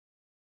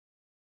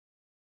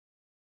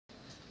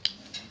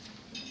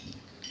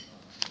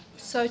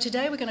So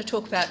today we're going to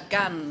talk about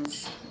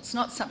guns. It's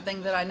not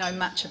something that I know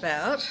much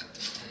about,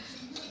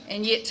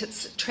 and yet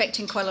it's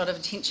attracting quite a lot of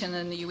attention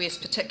in the US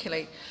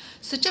particularly.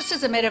 So just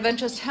as a matter of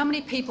interest, how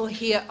many people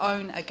here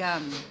own a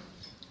gun?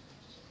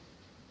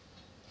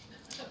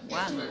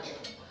 One.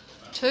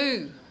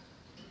 Two.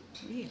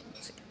 Yeah.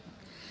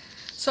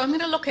 So I'm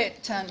going to look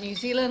at New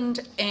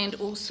Zealand and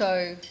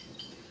also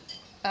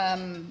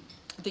the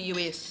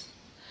US.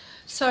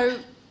 So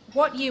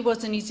what year was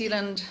the New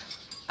Zealand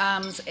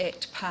Arms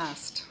Act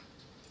passed?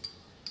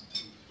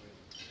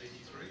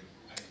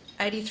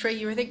 83,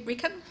 you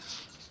reckon?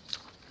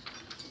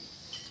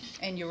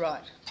 And you're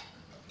right.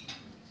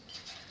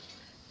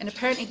 And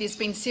apparently there's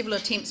been several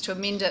attempts to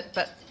amend it,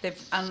 but they've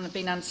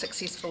been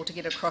unsuccessful to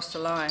get across the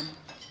line.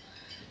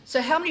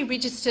 So how many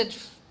registered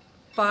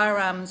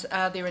firearms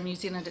are there in New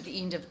Zealand at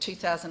the end of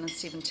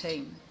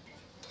 2017?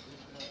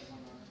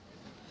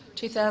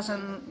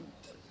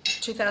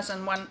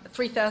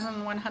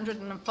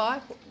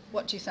 3,105?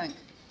 What do you think?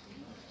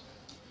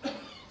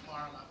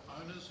 Firearm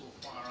owners or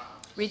firearms?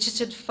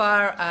 Registered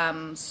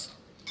firearms,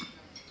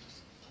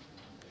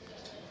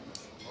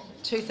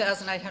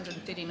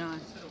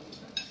 2,839.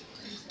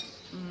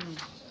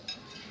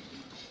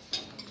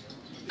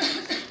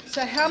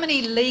 So how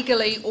many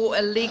legally or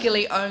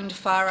illegally owned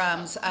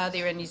firearms are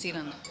there in New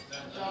Zealand?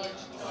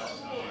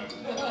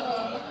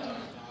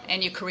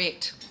 And you're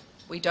correct,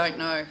 we don't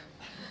know.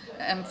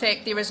 In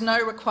fact, there is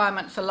no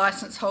requirement for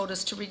licence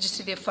holders to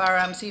register their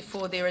firearms,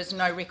 therefore there is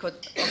no record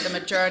of the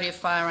majority of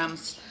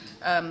firearms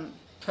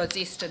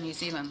possessed in New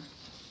Zealand.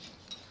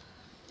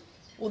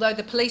 Although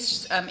the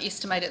police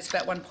estimate it's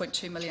about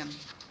 1.2 million.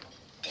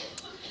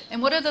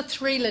 And what are the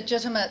three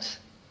legitimate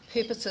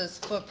purposes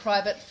for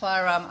private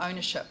firearm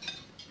ownership?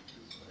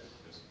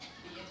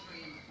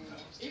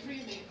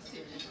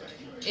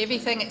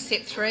 Everything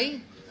except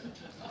three,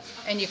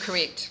 and you're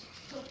correct.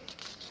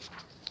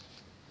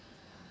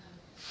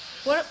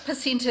 What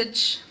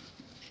percentage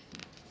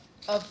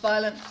of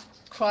violent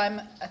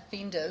crime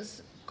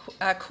offenders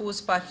are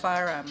caused by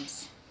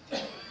firearms?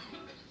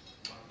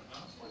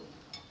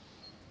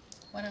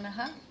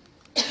 1.5?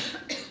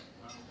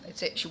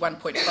 It's actually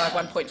 1.5,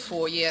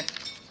 1.4, yeah.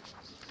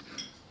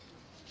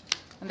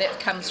 And that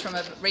comes from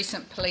a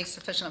recent Police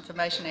Official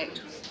Information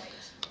Act.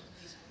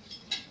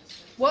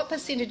 What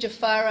percentage of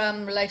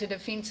firearm-related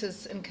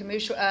offences in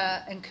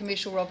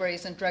commercial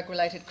robberies and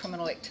drug-related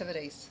criminal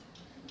activities?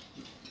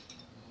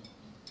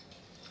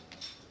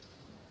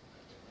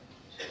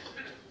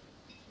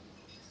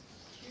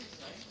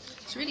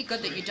 It's really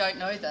good that you don't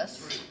know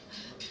this.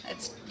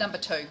 It's number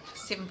 2,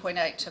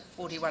 7.8 to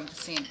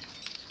 41%.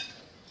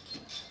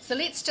 So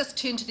let's just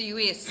turn to the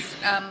US.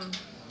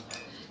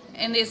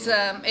 And there's,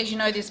 as you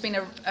know, there's been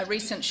a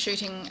recent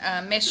shooting,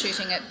 mass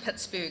shooting at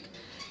Pittsburgh.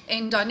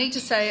 And I need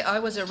to say I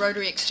was a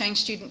Rotary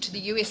exchange student to the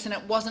US, and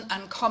it wasn't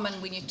uncommon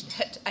when you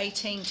hit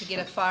 18 to get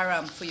a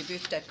firearm for your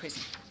birthday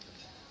present.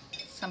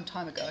 Some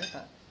time ago,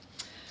 but.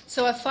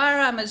 So a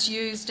firearm is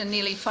used in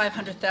nearly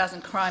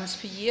 500,000 crimes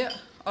per year,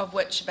 of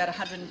which about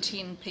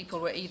 110 people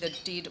were either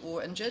dead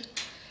or injured.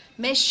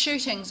 Mass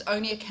shootings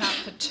only account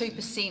for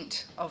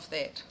 2% of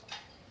that,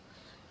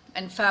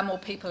 and far more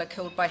people are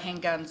killed by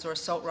handguns or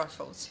assault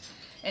rifles,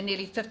 and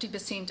nearly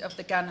 50% of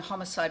the gun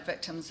homicide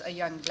victims are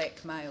young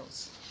black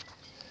males.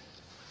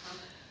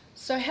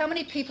 So how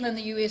many people in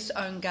the US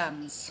own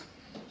guns?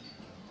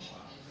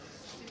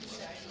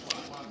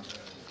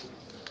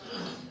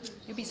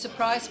 You'll be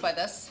surprised by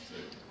this,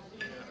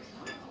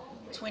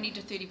 20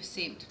 to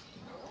 30%.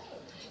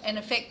 And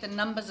in fact, the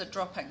numbers are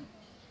dropping.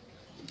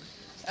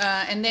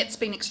 And that's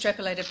been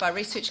extrapolated by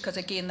research because,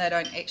 again, they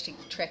don't actually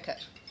track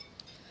it.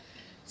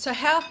 So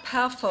how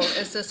powerful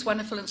is this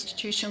wonderful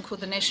institution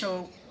called the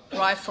National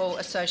Rifle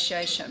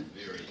Association?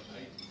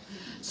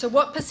 So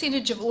what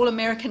percentage of all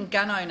American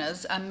gun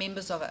owners are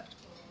members of it?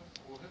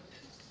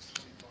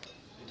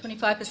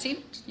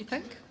 25%, you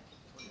think?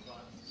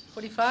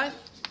 45?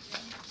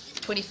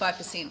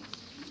 25%.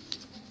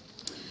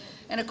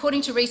 And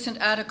according to a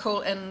recent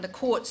article in the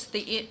courts,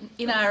 the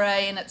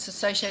NRA and its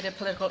associated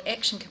political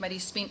action committee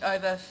spent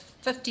over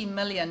 $50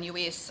 million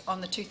US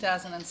on the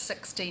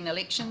 2016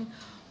 election,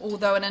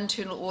 although an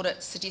internal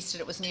audit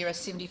suggested it was nearer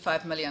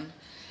 $75 million.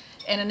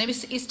 And an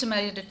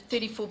estimated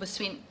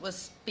 34% was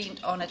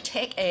spent on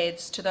attack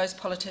ads to those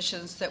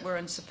politicians that were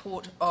in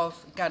support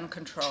of gun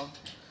control.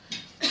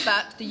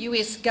 But the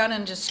US gun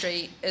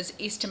industry is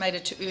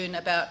estimated to earn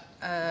about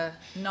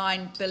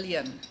 $9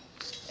 billion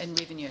in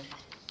revenue.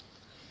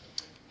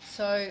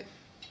 So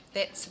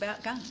that's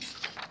about guns.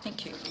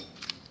 Thank you.